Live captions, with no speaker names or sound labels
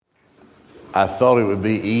I thought it would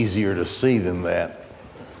be easier to see than that.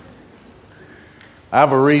 I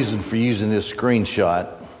have a reason for using this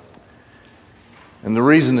screenshot, and the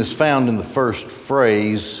reason is found in the first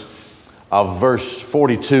phrase of verse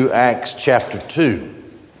 42, Acts chapter 2.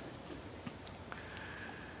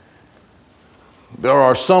 There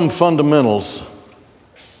are some fundamentals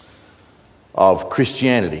of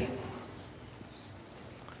Christianity.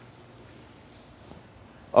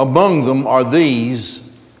 Among them are these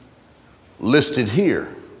listed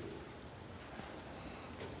here.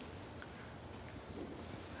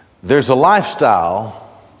 There's a lifestyle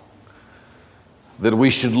that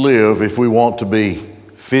we should live if we want to be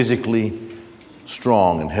physically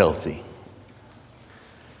strong and healthy.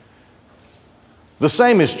 The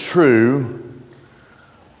same is true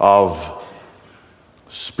of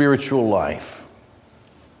spiritual life.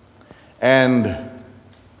 And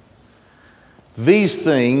these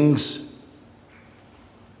things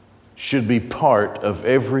should be part of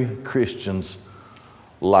every Christian's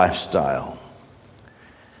lifestyle.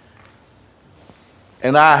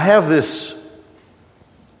 And I have this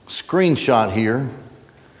screenshot here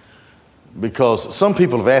because some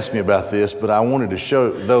people have asked me about this, but I wanted to show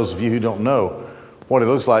those of you who don't know what it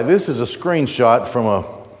looks like. This is a screenshot from a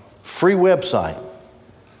free website.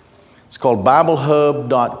 It's called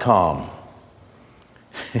BibleHub.com.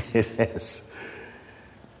 It has.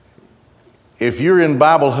 If you're in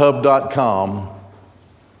BibleHub.com,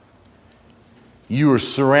 you are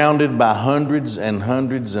surrounded by hundreds and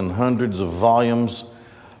hundreds and hundreds of volumes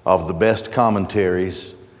of the best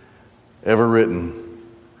commentaries ever written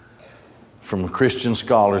from Christian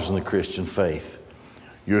scholars in the Christian faith.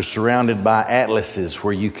 You're surrounded by atlases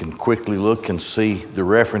where you can quickly look and see the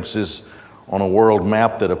references on a world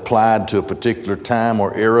map that applied to a particular time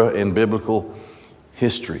or era in biblical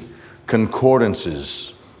history.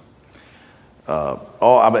 Concordances.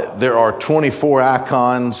 There are 24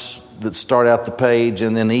 icons that start out the page,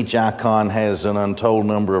 and then each icon has an untold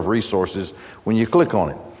number of resources when you click on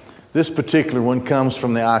it. This particular one comes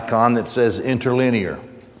from the icon that says interlinear.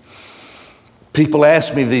 People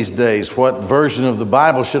ask me these days, what version of the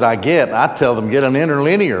Bible should I get? I tell them, get an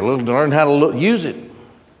interlinear, learn how to use it.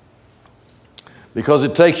 Because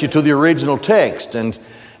it takes you to the original text, and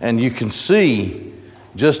you can see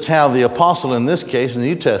just how the apostle, in this case, in the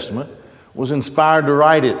New Testament, was inspired to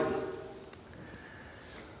write it.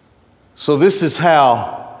 So this is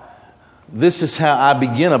how I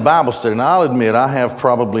begin a Bible study. Now, I'll admit, I have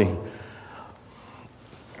probably,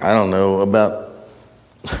 about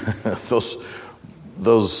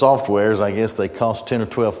those softwares. I guess they cost $10,000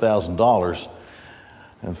 or $12,000.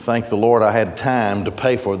 And thank the Lord I had time to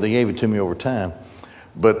pay for it. They gave it to me over time.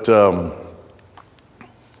 But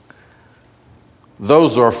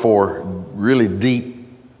those are for really deep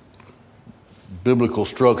biblical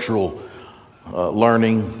structural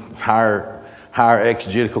learning, higher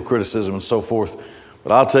exegetical criticism, and so forth.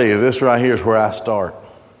 But I'll tell you, this right here is where I start,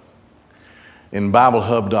 in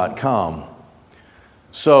BibleHub.com.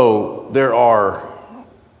 So there are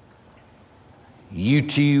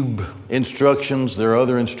YouTube instructions, there are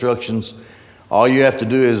other instructions. All you have to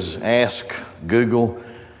do is ask Google,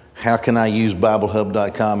 how can I use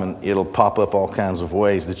BibleHub.com? And it'll pop up all kinds of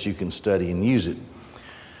ways that you can study and use it.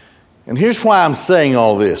 And here's why I'm saying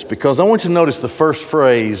all this, because I want you to notice the first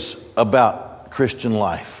phrase about Christian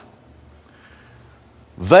life.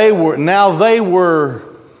 They were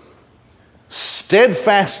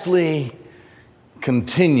steadfastly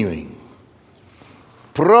continuing.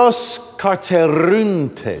 Pros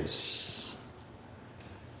carteruntes.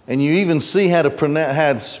 And you even see how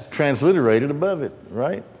it's transliterated above it,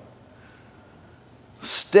 right?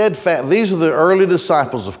 Steadfast. These are the early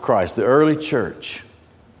disciples of Christ, the early church.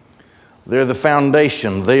 They're the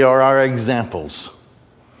foundation. They are our examples.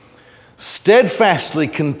 Steadfastly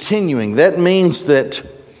continuing. That means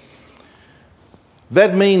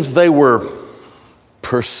they were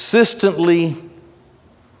persistently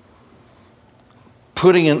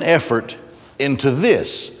putting an effort into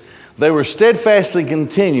this. They were steadfastly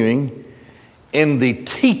continuing in the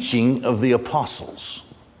teaching of the apostles.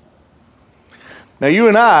 Now, you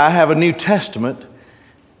and I have a New Testament,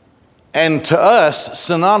 and to us,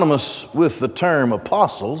 synonymous with the term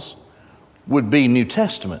apostles would be New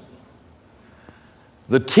Testament.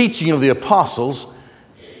 The teaching of the apostles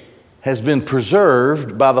has been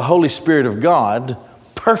preserved by the Holy Spirit of God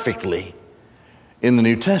perfectly in the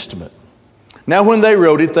New Testament. Now, when they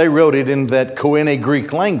wrote it in that Koine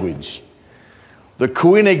Greek language. The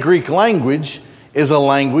Koine Greek language is a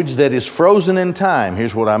language that is frozen in time.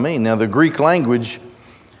 Here's what I mean. Now, the Greek language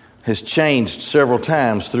has changed several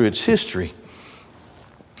times through its history.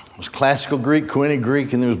 was classical Greek, Koine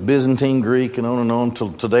Greek, and there was Byzantine Greek, and on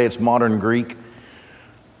until today it's modern Greek.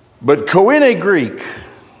 But Koine Greek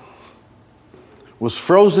was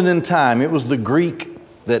frozen in time. It was the Greek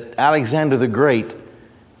that Alexander the Great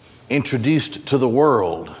introduced to the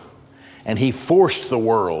world. And he forced the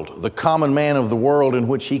world, the common man of the world in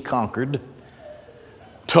which he conquered,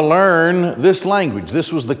 to learn this language.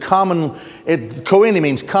 This was the common, Koine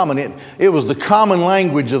means common. It was the common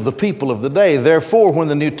language of the people of the day. Therefore, when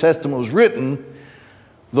the New Testament was written,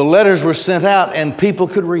 the letters were sent out and people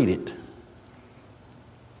could read it.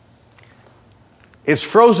 It's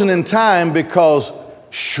frozen in time because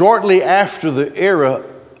shortly after the era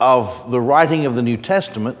of the writing of the New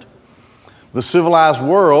Testament, the civilized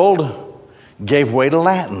world gave way to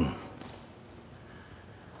Latin.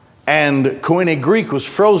 And Koine Greek was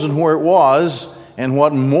frozen where it was, and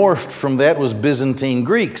what morphed from that was Byzantine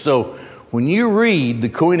Greek. So when you read the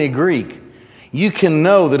Koine Greek, you can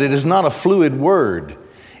know that it is not a fluid word.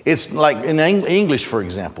 It's like in English, for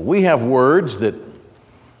example. We have words that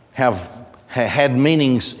have had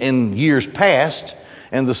meanings in years past,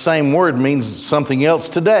 and the same word means something else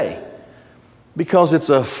today because it's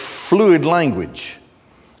a fluid language.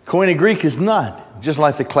 Koine Greek is not, just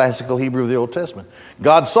like the classical Hebrew of the Old Testament.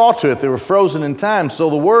 God saw to it they were frozen in time, so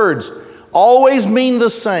the words always mean the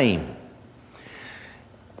same.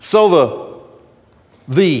 So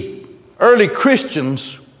the early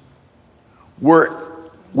Christians were,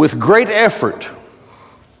 with great effort,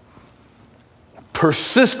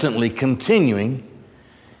 persistently continuing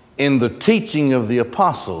in the teaching of the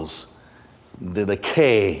apostles,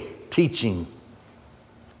 didache, teaching.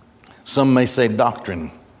 Some may say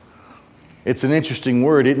doctrine. It's an interesting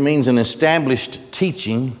word. It means an established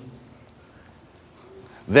teaching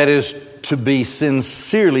that is to be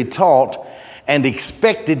sincerely taught and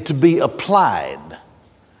expected to be applied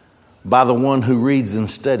by the one who reads and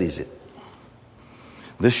studies it.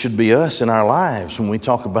 This should be us in our lives when we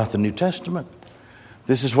talk about the New Testament.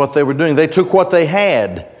 This is what they were doing. They took what they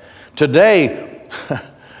had. Today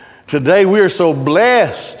we are so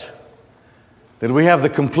blessed that we have the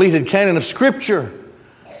completed canon of Scripture.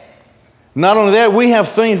 Not only that, we have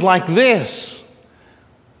things like this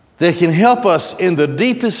that can help us in the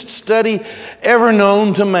deepest study ever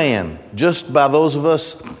known to man, just by those of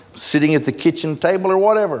us sitting at the kitchen table or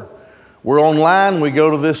whatever. We're online, we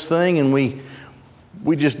go to this thing, and we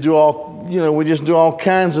just do all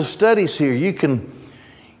kinds of studies here. You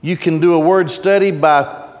can do a word study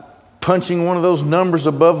by punching one of those numbers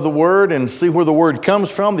above the word and see where the word comes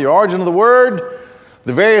from, the origin of the word,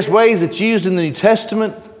 the various ways it's used in the New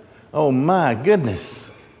Testament. Oh my goodness.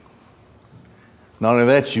 Not only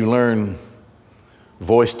that, you learn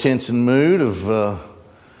voice, tense, and mood of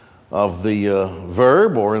the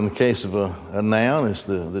verb, or in the case of a noun, it's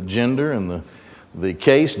the gender and the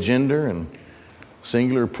case, gender and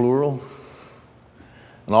singular, plural.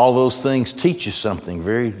 And all those things teach you something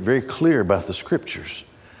very, very clear about the Scriptures.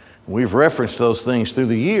 We've referenced those things through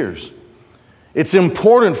the years. It's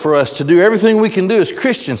important for us to do everything we can do as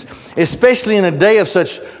Christians, especially in a day of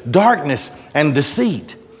such darkness and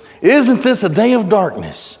deceit. Isn't this a day of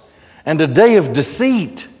darkness and a day of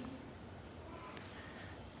deceit?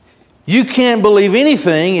 You can't believe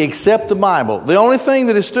anything except the Bible. The only thing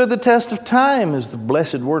that has stood the test of time is the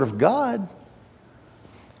blessed Word of God.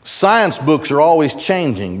 Science books are always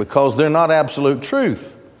changing because they're not absolute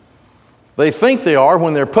truth. They think they are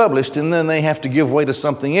when they're published, and then they have to give way to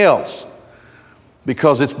something else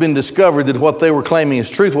because it's been discovered that what they were claiming as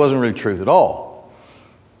truth wasn't really truth at all.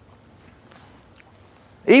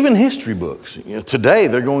 Even history books. Today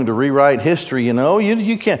they're going to rewrite history,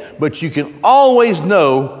 you can't. But you can always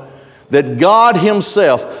know that God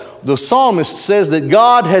Himself, the psalmist says that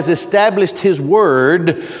God has established His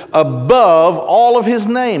Word above all of His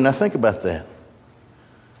name. Now think about that.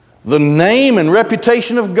 The name and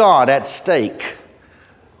reputation of God at stake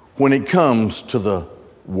when it comes to the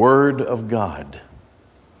Word of God.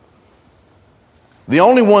 The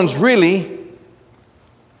only ones really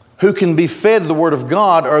who can be fed the Word of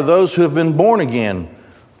God are those who have been born again,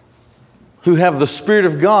 who have the Spirit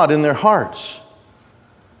of God in their hearts.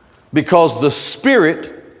 Because the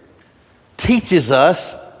Spirit teaches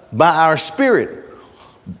us by our spirit.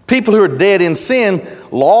 People who are dead in sin,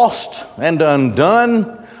 lost and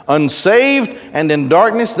undone, unsaved and in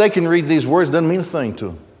darkness, they can read these words, doesn't mean a thing to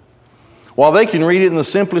them. While they can read it in the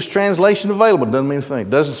simplest translation available, doesn't mean a thing. It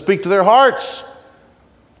doesn't speak to their hearts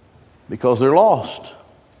because they're lost.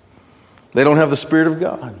 They don't have the Spirit of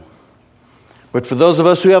God. But for those of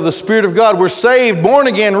us who have the Spirit of God, we're saved, born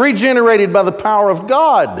again, regenerated by the power of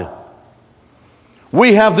God.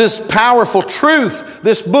 We have this powerful truth,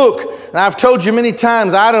 this book And I've told you many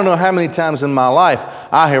times, I don't know how many times in my life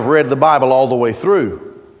I have read the Bible all the way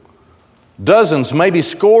through. Dozens, maybe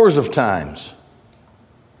scores of times.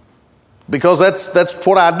 Because that's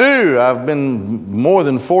what I do. I've been more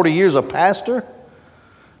than 40 years a pastor.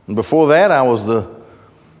 And before that, I was the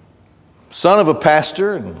son of a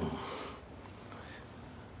pastor. And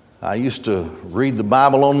I used to read the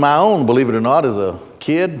Bible on my own, believe it or not, as a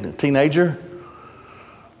kid, a teenager.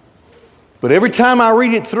 But every time I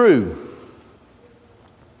read it through,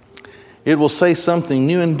 it will say something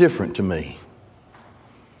new and different to me.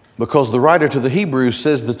 Because the writer to the Hebrews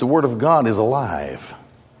says that the Word of God is alive.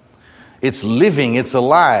 It's living, it's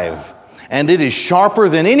alive, and it is sharper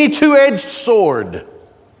than any two-edged sword.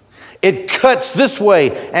 It cuts this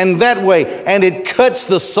way and that way, and it cuts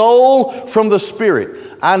the soul from the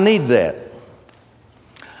spirit. I need that.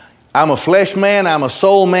 I'm a flesh man, I'm a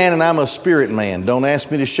soul man, and I'm a spirit man. Don't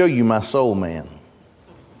ask me to show you my soul man.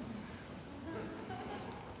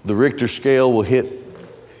 The Richter scale will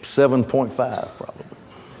hit 7.5 probably.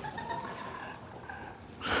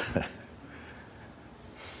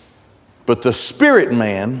 But the spirit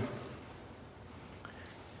man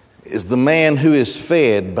is the man who is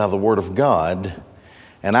fed by the Word of God.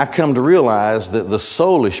 And I come to realize that the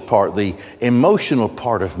soulish part, the emotional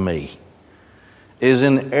part of me, is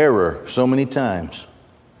in error so many times.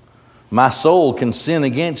 My soul can sin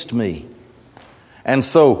against me. And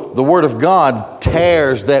so the Word of God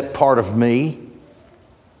tears that part of me,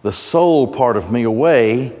 the soul part of me,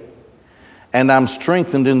 away, and I'm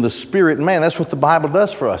strengthened in the spirit man. That's what the Bible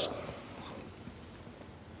does for us.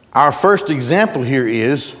 Our first example here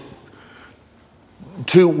is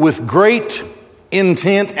to, with great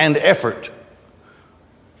intent and effort,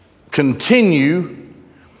 continue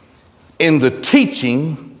in the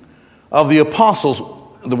teaching of the apostles.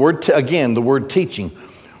 The word teaching,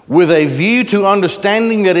 with a view to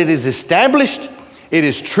understanding that it is established, it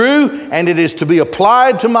is true, and it is to be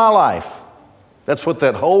applied to my life. That's what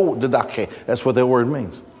that word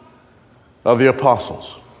means. Of the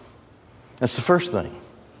apostles. That's the first thing.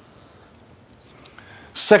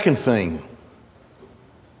 Second thing,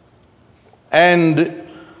 and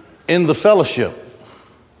in the fellowship,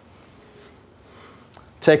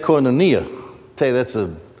 tekoinonia. Tell you that's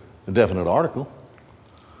a definite article.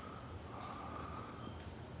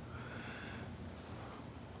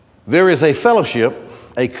 There is a fellowship,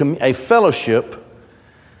 a fellowship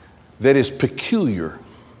that is peculiar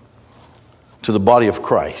to the body of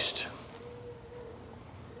Christ.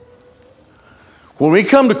 When we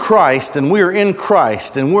come to Christ and we are in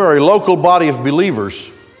Christ and we're a local body of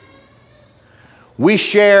believers, we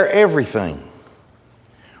share everything.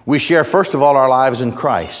 We share, first of all, our lives in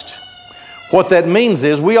Christ. What that means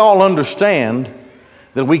is we all understand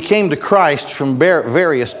that we came to Christ from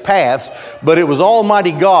various paths, but it was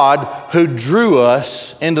Almighty God who drew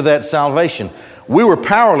us into that salvation. We were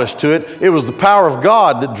powerless to it. It was the power of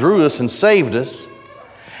God that drew us and saved us.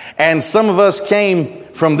 And some of us came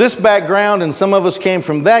from this background, and some of us came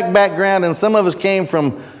from that background, and some of us came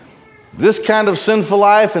from this kind of sinful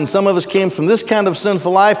life, and some of us came from this kind of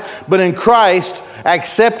sinful life. But in Christ,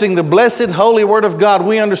 accepting the blessed holy Word of God,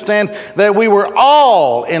 we understand that we were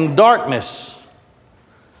all in darkness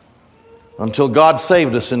until God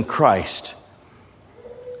saved us in Christ.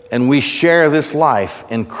 And we share this life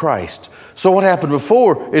in Christ. So what happened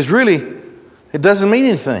before is really, it doesn't mean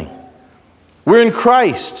anything. We're in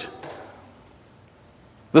Christ.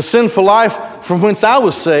 The sinful life from whence I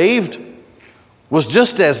was saved was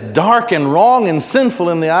just as dark and wrong and sinful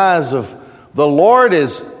in the eyes of the Lord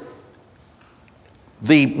as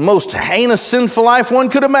the most heinous sinful life one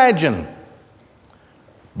could imagine.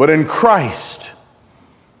 But in Christ,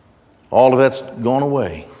 all of that's gone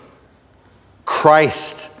away.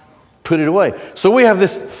 Christ put it away. So we have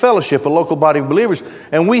this fellowship, a local body of believers,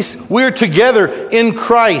 and we're together in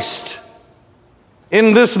Christ.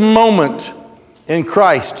 In this moment in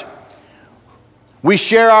Christ, we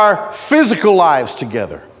share our physical lives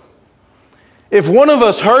together. If one of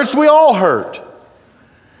us hurts, we all hurt.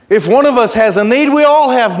 If one of us has a need, we all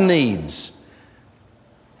have needs.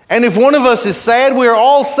 And if one of us is sad, we are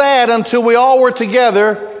all sad until we all were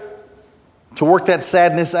together to work that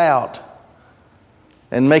sadness out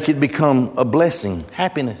and make it become a blessing,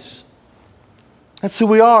 happiness. That's who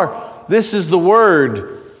we are. This is the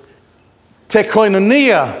word,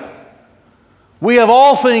 tekoinonia. We have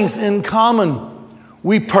all things in common.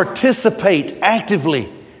 We participate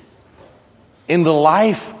actively in the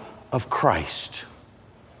life of Christ.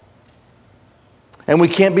 And we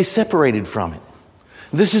can't be separated from it.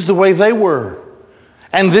 This is the way they were.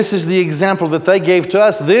 And this is the example that they gave to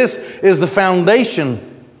us. This is the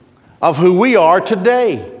foundation of who we are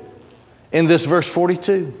today. in this verse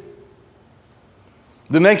 42.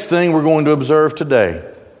 The next thing we're going to observe today,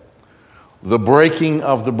 the breaking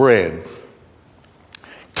of the bread.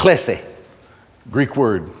 Klese, Greek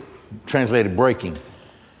word, translated breaking.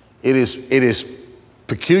 It is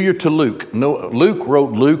peculiar to Luke. No, Luke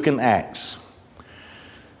wrote Luke and Acts.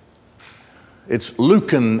 It's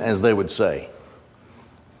Lucan, as they would say.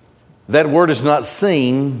 That word is not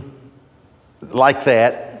seen like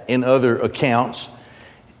that in other accounts.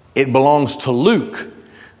 It belongs to Luke.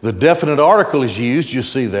 The definite article is used, you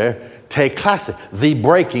see there, te klase, the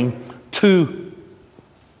breaking, to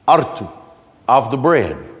artu, of the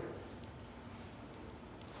bread.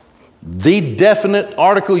 The definite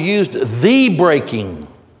article used, the breaking.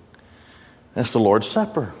 That's the Lord's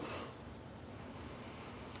Supper.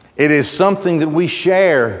 It is something that we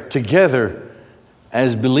share together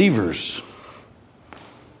as believers.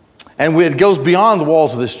 And it goes beyond the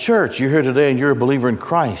walls of this church. You're here today and you're a believer in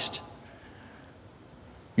Christ.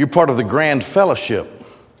 You're part of the grand fellowship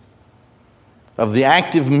of the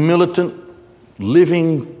active, militant,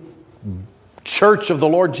 living church of the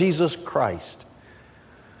Lord Jesus Christ.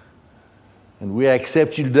 And we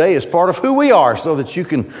accept you today as part of who we are so that you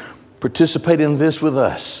can participate in this with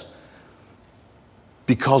us.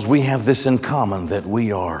 Because we have this in common, that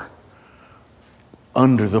we are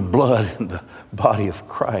under the blood and the body of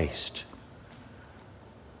Christ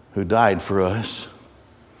who died for us.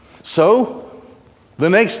 So, the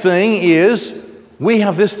next thing is we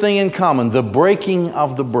have this thing in common, the breaking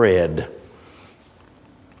of the bread.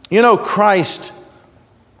 You know, Christ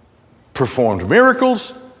performed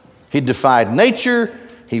miracles. He defied nature.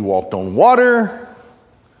 He walked on water.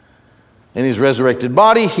 In his resurrected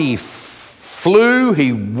body, he flew.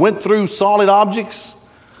 He went through solid objects.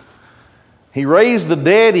 He raised the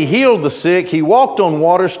dead. He healed the sick. He walked on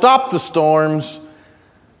water, stopped the storms,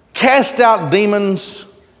 cast out demons,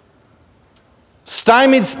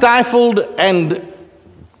 stymied, stifled, and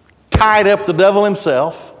tied up the devil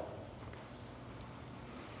himself.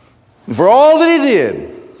 And for all that he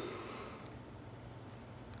did,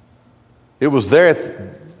 it was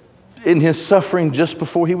there in his suffering just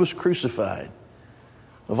before he was crucified.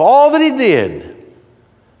 Of all that he did,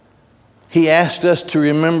 he asked us to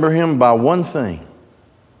remember him by one thing.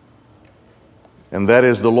 And that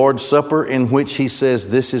is the Lord's Supper, in which he says,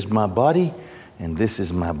 "This is my body and this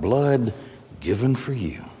is my blood given for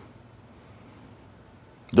you."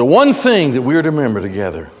 The one thing that we are to remember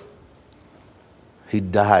together, he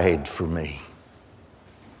died for me.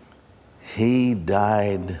 He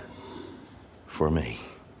died for me.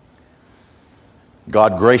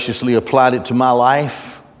 God graciously applied it to my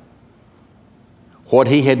life. What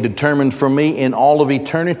he had determined for me in all of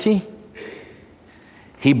eternity,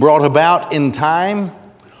 he brought about in time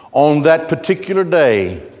on that particular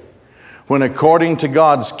day when, according to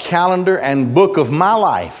God's calendar and book of my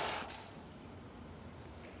life,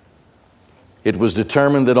 it was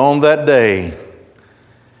determined that on that day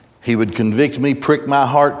he would convict me, prick my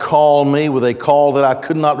heart, call me with a call that I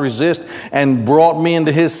could not resist, and brought me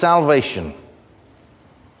into his salvation.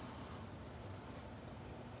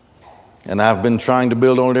 And I've been trying to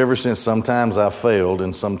build on it ever since. Sometimes I've failed,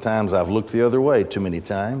 and sometimes I've looked the other way too many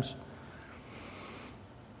times.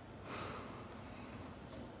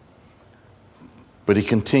 But he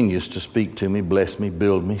continues to speak to me, bless me,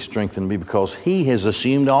 build me, strengthen me, because he has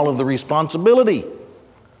assumed all of the responsibility.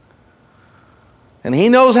 And he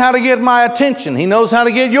knows how to get my attention. He knows how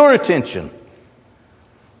to get your attention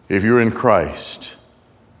if you're in Christ.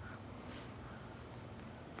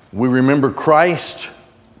 We remember Christ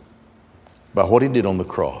by what he did on the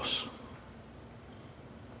cross.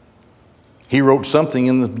 He wrote something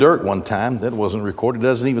in the dirt one time that wasn't recorded. It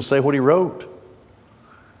doesn't even say what he wrote.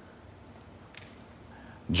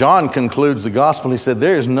 John concludes the gospel. He said,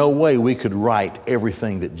 there is no way we could write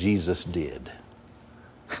everything that Jesus did.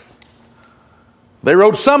 They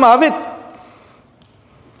wrote some of it.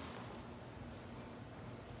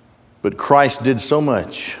 But Christ did so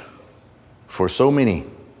much for so many.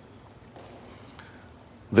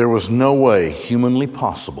 There was no way humanly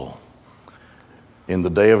possible in the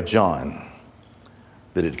day of John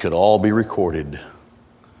that it could all be recorded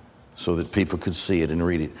so that people could see it and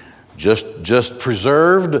read it. Just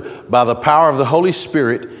preserved by the power of the Holy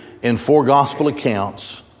Spirit in 4 gospel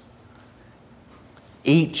accounts,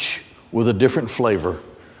 each with a different flavor,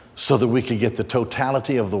 so that we could get the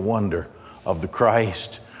totality of the wonder of the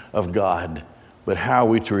Christ of God. But how are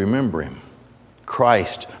we to remember him?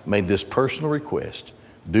 Christ made this personal request: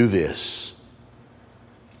 do this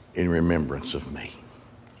in remembrance of me.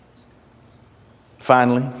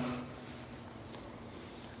 Finally,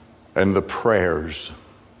 and the prayers.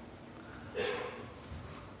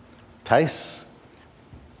 Artais,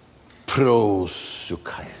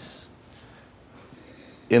 prosukais.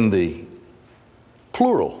 In the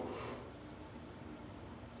plural.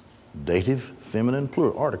 Dative, feminine,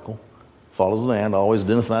 plural, article. Follows the noun, always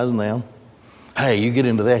identifies the noun. Hey, you get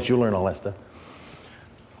into that, you'll learn all that stuff.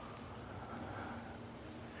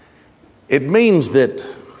 It means that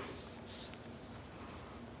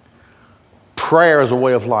prayer is a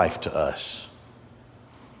way of life to us.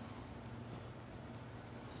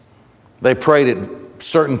 They prayed at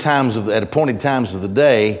certain times at appointed times of the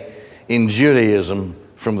day in Judaism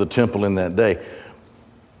from the temple in that day.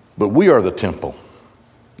 But we are the temple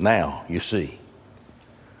now, you see.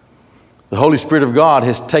 The Holy Spirit of God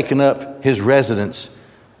has taken up His residence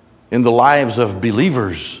in the lives of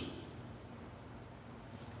believers.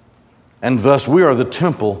 And thus we are the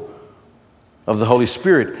temple of the Holy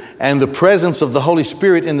Spirit. And the presence of the Holy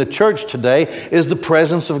Spirit in the church today is the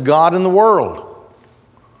presence of God in the world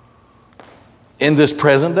in this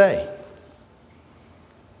present day.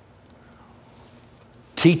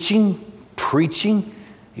 Teaching, preaching,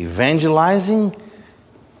 evangelizing,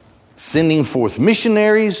 sending forth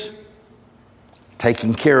missionaries,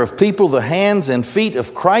 taking care of people, the hands and feet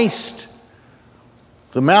of Christ,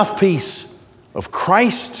 the mouthpiece of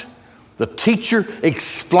Christ, the teacher,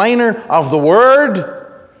 explainer of the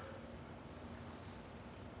Word,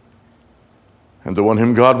 and the one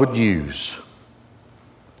whom God would use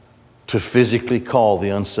to physically call the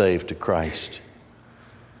unsaved to Christ.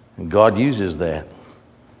 And God uses that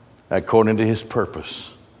according to His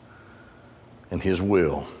purpose and His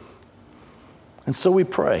will. And so we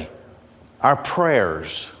pray. Our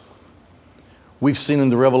prayers, we've seen in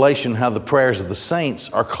the Revelation how the prayers of the saints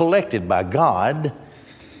are collected by God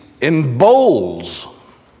in bowls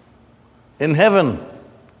in heaven.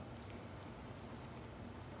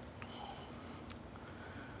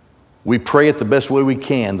 We pray it the best way we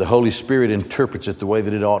can. The Holy Spirit interprets it the way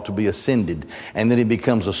that it ought to be ascended. And then it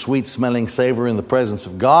becomes a sweet-smelling savor in the presence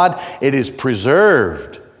of God. It is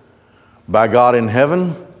preserved by God in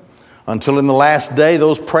heaven until in the last day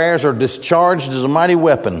those prayers are discharged as a mighty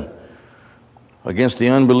weapon against the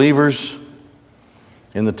unbelievers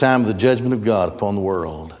in the time of the judgment of God upon the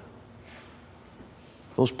world.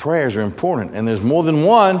 Those prayers are important, and there's more than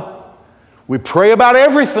one. We pray about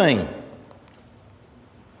everything.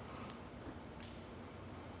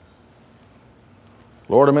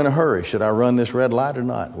 Lord, I'm in a hurry. Should I run this red light or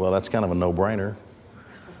not? Well, that's kind of a no-brainer.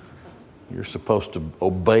 You're supposed to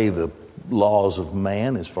obey the laws of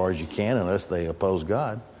man as far as you can unless they oppose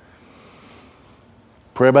God.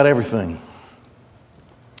 Pray about everything.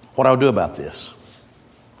 What I'll do about this?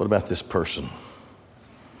 What about this person?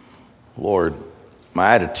 Lord,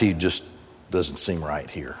 my attitude just doesn't seem right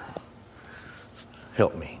here.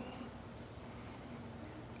 Help me.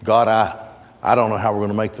 God, I don't know how we're going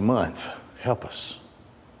to make the month. Help us.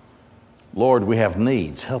 Lord, we have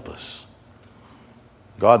needs. Help us.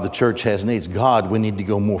 God, the church has needs. God, we need to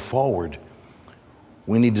go more forward.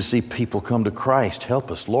 We need to see people come to Christ. Help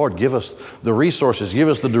us. Lord, give us the resources. Give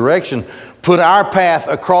us the direction. Put our path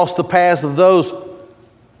across the paths of those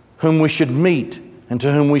whom we should meet and to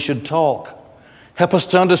whom we should talk. Help us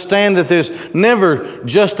to understand that there's never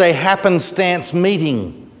just a happenstance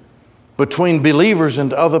meeting between believers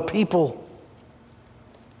and other people.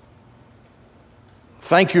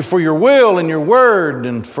 Thank you for your will and your word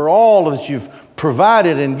and for all that you've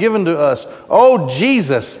provided and given to us. Oh,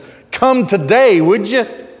 Jesus, come today, would you?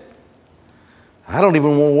 I don't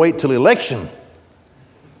even want to wait till election.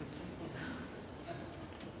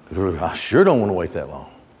 I sure don't want to wait that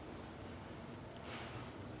long.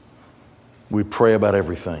 We pray about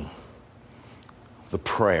everything. The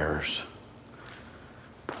prayers.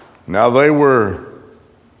 Now they were,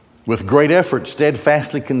 with great effort,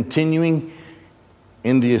 steadfastly continuing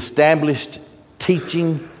in the established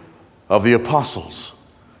teaching of the apostles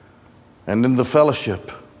and in the fellowship,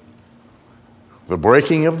 the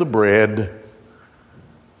breaking of the bread,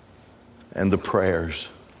 and the prayers.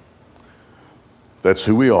 That's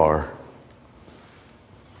who we are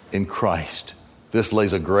in Christ. This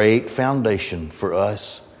lays a great foundation for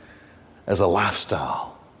us as a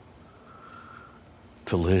lifestyle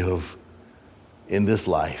to live in this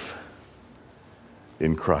life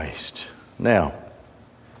in Christ. Now,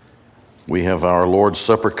 we have our Lord's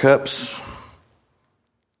Supper cups.